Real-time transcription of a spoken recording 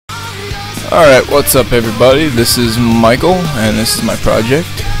Alright, what's up everybody? This is Michael, and this is my project.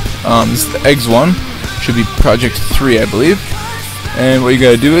 This is the eggs one. Should be project 3, I believe. And what you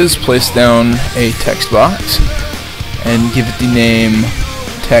gotta do is place down a text box and give it the name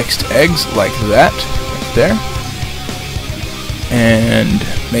text eggs, like that, right there. And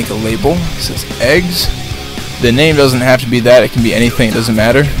make a label. It says eggs. The name doesn't have to be that, it can be anything, it doesn't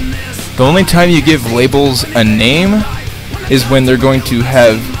matter. The only time you give labels a name is when they're going to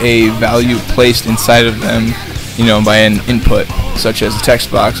have a value placed inside of them, you know, by an input, such as a text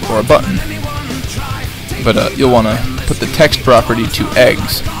box or a button. But you'll want to put the text property to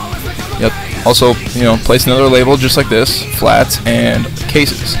eggs. Yep. Also, you know, place another label just like this, flats and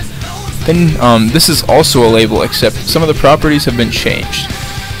cases. Then this is also a label, except some of the properties have been changed.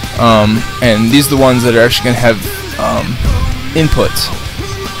 And these are the ones that are actually going to have inputs.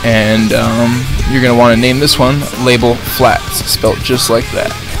 And you're going to want to name this one label flats, spelled just like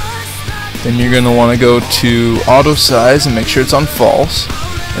that. Then you're going to want to go to auto size and make sure it's on false.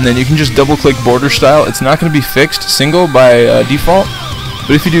 And then you can just double click border style. It's not going to be fixed single by default,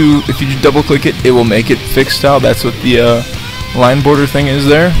 but if you double click it, it will make it fixed style. That's what the line border thing is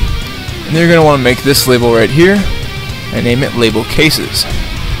there. And then you're going to want to make this label right here and name it label cases.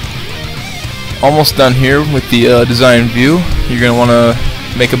 Almost done here with the design view. You're going to want to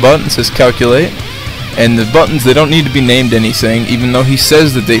make a button that says calculate, and the buttons, they don't need to be named anything, even though he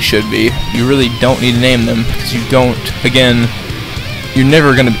says that they should be. You really don't need to name them, because you don't, again, you're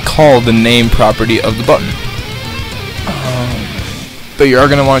never going to call the name property of the button. But you are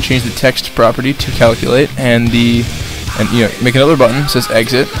going to want to change the text property to calculate, and you know, make another button that says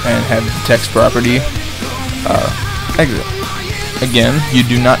exit and have the text property exit. Again, you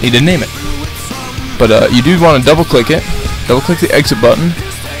do not need to name it, but you do want to double click it. Double click the exit button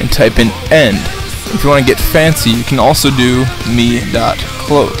and type in end. If you want to get fancy, you can also do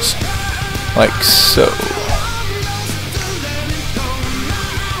me.close, like so.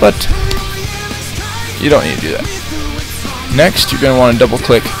 But you don't need to do that. Next, you're going to want to double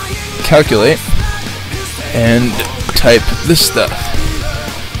click calculate and type this stuff: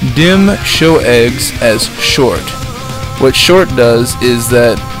 dim show eggs as short. What short does is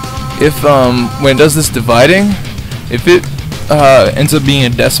that if when it does this dividing, if it ends up being a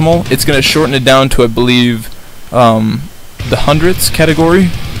decimal, it's going to shorten it down to, I believe, the hundredths category,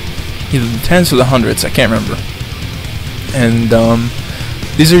 either the tenths or the hundredths, I can't remember. And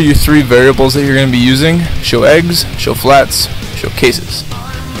these are your three variables that you're going to be using: show eggs, show flats, show cases.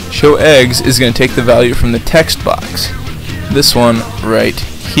 Show eggs is going to take the value from the text box, this one right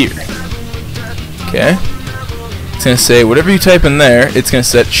here. Okay, it's going to say whatever you type in there, it's going to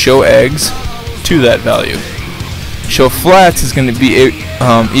set show eggs to that value. Show flats is going to be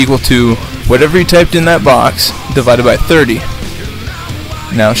equal to whatever you typed in that box divided by 30.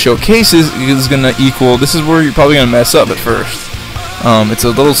 Now show cases is going to equal, this is where you're probably going to mess up at first. It's a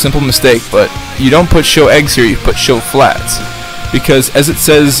little simple mistake, but you don't put show eggs here, you put show flats. Because as it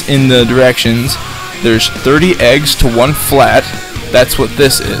says in the directions, there's 30 eggs to 1 flat. That's what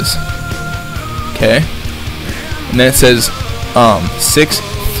this is. Okay? And then it says 6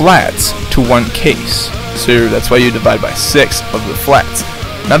 flats to 1 case. So that's why you divide by 6 of the flats,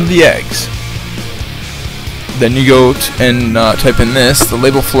 not of the eggs. Then you go and type in this, the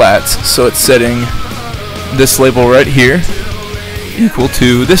label flats, so it's setting this label right here equal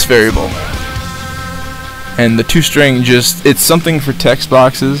to this variable. And the toString just, it's something for text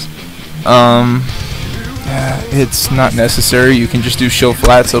boxes. It's not necessary, you can just do show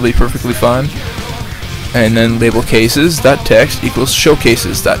flats, it'll be perfectly fine. And then label cases.text equals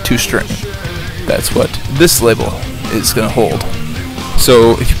showcases.toString. That's what this label is going to hold.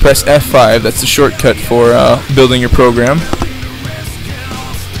 So if you press F5, that's the shortcut for building your program.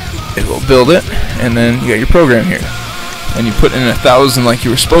 It will build it, and then you got your program here. And you put in 1,000 like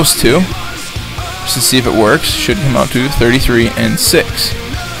you were supposed to, just to see if it works. Should come out to 33 and 6.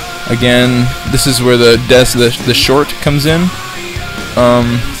 Again, this is where the short comes in.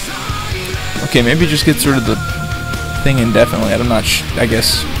 Okay, maybe just get rid of the thing indefinitely. I'm not I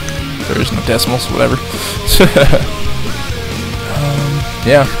guess there is no decimals, whatever.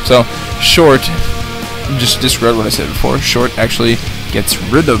 Yeah, so short, just disregard what I said before. Short actually gets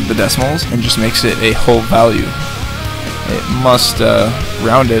rid of the decimals and just makes it a whole value. It must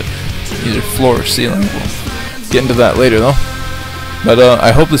round it, either floor or ceiling. We'll get into that later though. But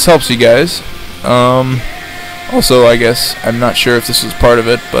I hope this helps you guys. Also, I guess, I'm not sure if this was part of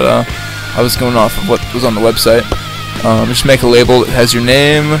it, but I was going off of what was on the website. Just make a label that has your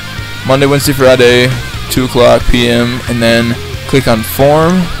name, Monday, Wednesday, Friday, 2 o'clock p.m., and then click on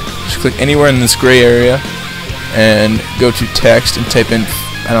form. Just click anywhere in this gray area and go to text and type in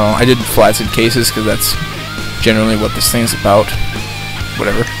I don't know, I did flats and cases because that's generally what this thing's about.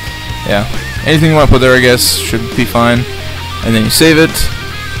 Whatever. Yeah. Anything you want to put there, I guess, should be fine. And then you save it,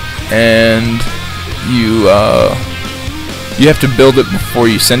 and you have to build it before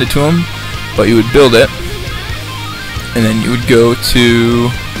you send it to them, but you would build it, and then you would go to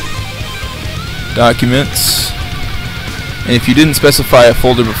Documents, and if you didn't specify a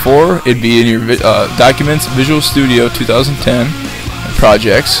folder before, it'd be in your Documents, Visual Studio 2010, and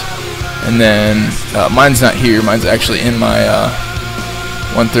Projects, and then mine's not here, mine's actually in my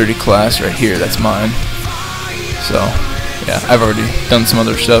 130 class right here, that's mine. So yeah, I've already done some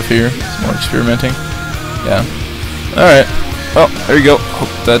other stuff here, some more experimenting. Yeah. Alright, well, there you go.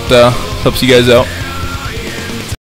 Hope that helps you guys out.